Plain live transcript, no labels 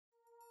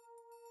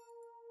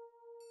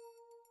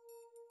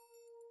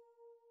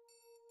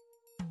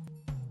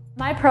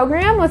My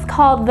program was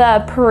called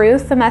the Peru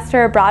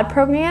Semester Abroad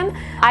Program.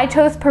 I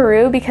chose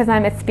Peru because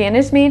I'm a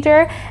Spanish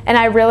major and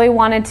I really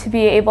wanted to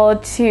be able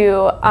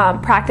to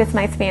practice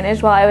my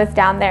Spanish while I was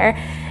down there.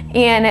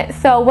 And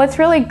so what's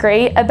really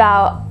great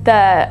about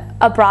the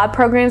abroad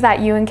programs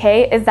at UNK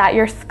is that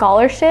your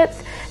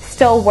scholarships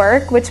still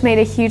work, which made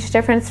a huge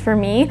difference for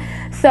me.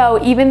 So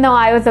even though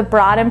I was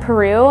abroad in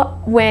Peru,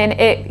 when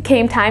it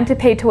came time to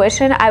pay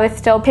tuition, I was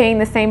still paying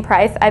the same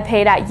price I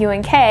paid at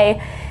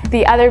UNK.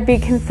 The other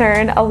big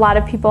concern a lot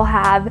of people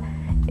have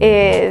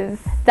is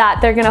that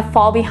they're gonna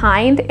fall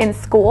behind in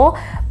school,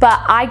 but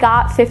I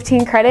got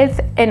 15 credits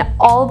and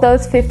all of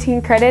those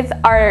 15 credits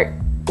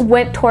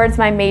went towards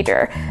my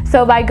major.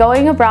 So by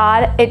going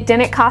abroad, it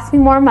didn't cost me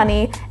more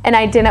money and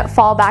I didn't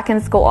fall back in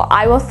school.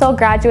 I will still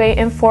graduate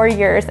in 4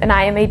 years and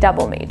I am a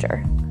double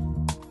major.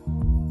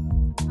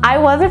 I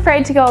was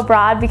afraid to go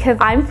abroad because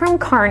I'm from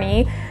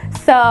Kearney,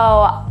 so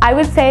I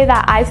would say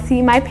that I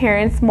see my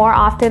parents more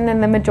often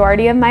than the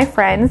majority of my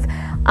friends.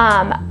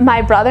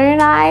 My brother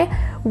and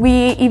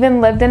we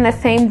even lived in the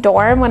same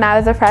dorm when I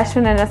was a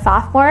freshman and a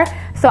sophomore,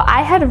 so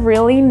I had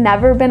really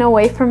never been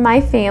away from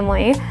my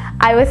family.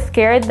 I was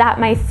scared that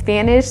my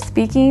Spanish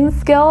speaking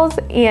skills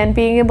and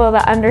being able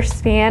to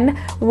understand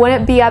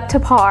wouldn't be up to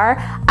par.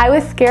 I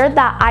was scared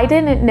that I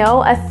didn't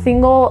know I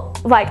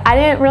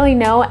didn't really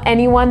know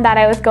anyone that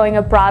I was going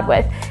abroad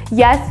with.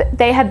 Yes,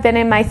 they had been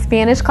in my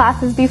Spanish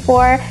classes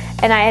before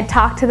and I had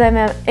talked to them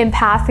in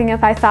passing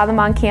if I saw them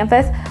on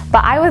campus,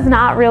 but I was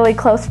not really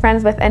close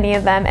friends with any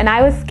of them, and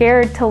I was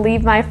scared to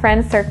leave my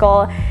friend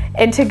circle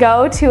and to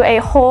go to a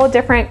whole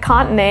different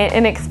continent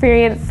and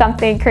experience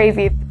something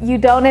crazy. You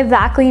don't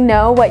exactly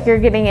know what you're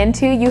getting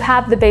into. You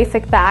have the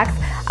basic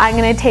facts. I'm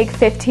gonna take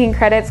 15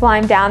 credits while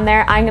I'm down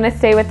there. I'm gonna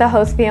stay with the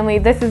host family.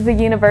 This is the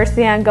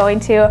university I'm going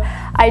to.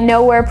 I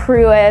know where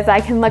Peru is.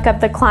 I can look up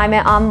the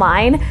climate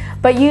online,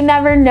 but you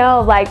never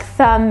know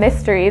some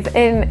mysteries.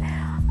 And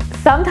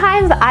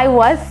sometimes I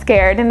was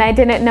scared and I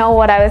didn't know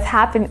what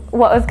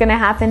was gonna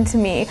happen to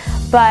me.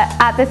 But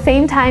at the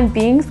same time,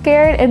 being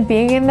scared and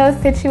being in those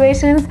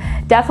situations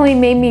definitely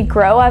made me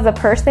grow as a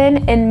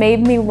person and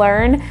made me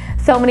learn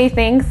so many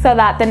things so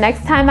that the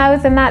next time I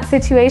was in that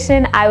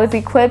situation, I was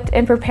equipped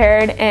and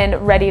prepared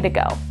and ready to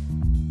go.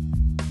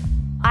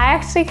 I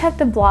actually kept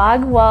a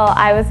blog while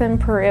I was in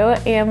Peru,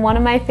 and one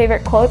of my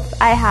favorite quotes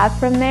I have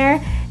from there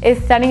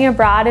is, "Studying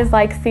abroad is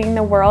like seeing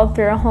the world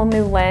through a whole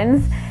new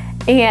lens."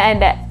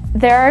 And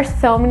there are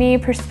so many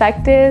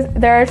perspectives,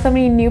 there are so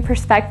many new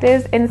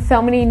perspectives and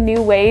so many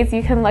new ways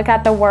you can look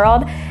at the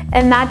world,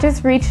 and that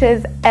just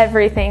reaches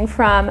everything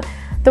from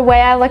the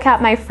way I look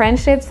at my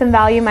friendships and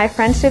value my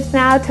friendships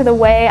now to the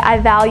way I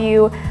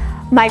value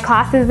my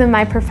classes and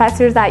my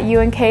professors at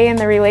UNK and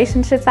the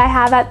relationships I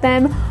have at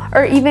them,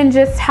 or even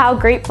just how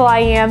grateful I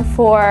am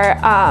for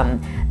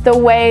the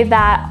way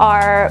that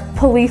our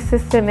police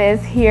system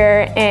is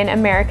here in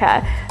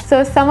America.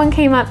 So if someone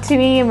came up to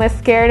me and was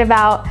scared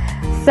about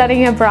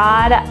studying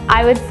abroad,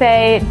 I would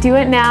say, do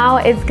it now.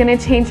 It's gonna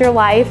change your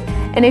life.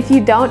 And if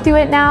you don't do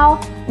it now,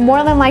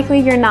 more than likely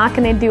you're not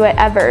gonna do it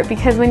ever,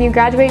 because when you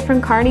graduate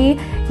from Kearney,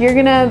 you're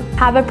gonna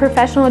have a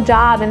professional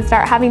job and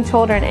start having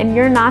children, and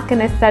you're not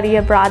gonna study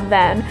abroad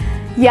then.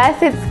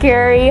 Yes, it's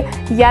scary.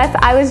 Yes,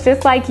 I was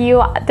just like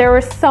you. There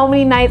were so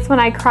many nights when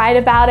I cried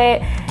about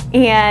it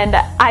and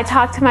I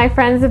talked to my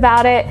friends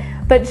about it,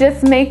 but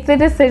just make the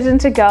decision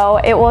to go.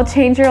 It will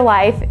change your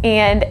life,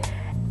 and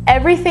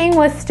everything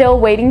was still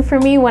waiting for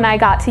me when I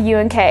got to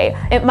UNK.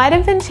 It might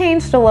have been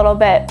changed a little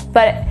bit,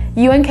 but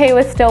UNK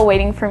was still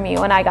waiting for me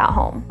when I got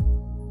home.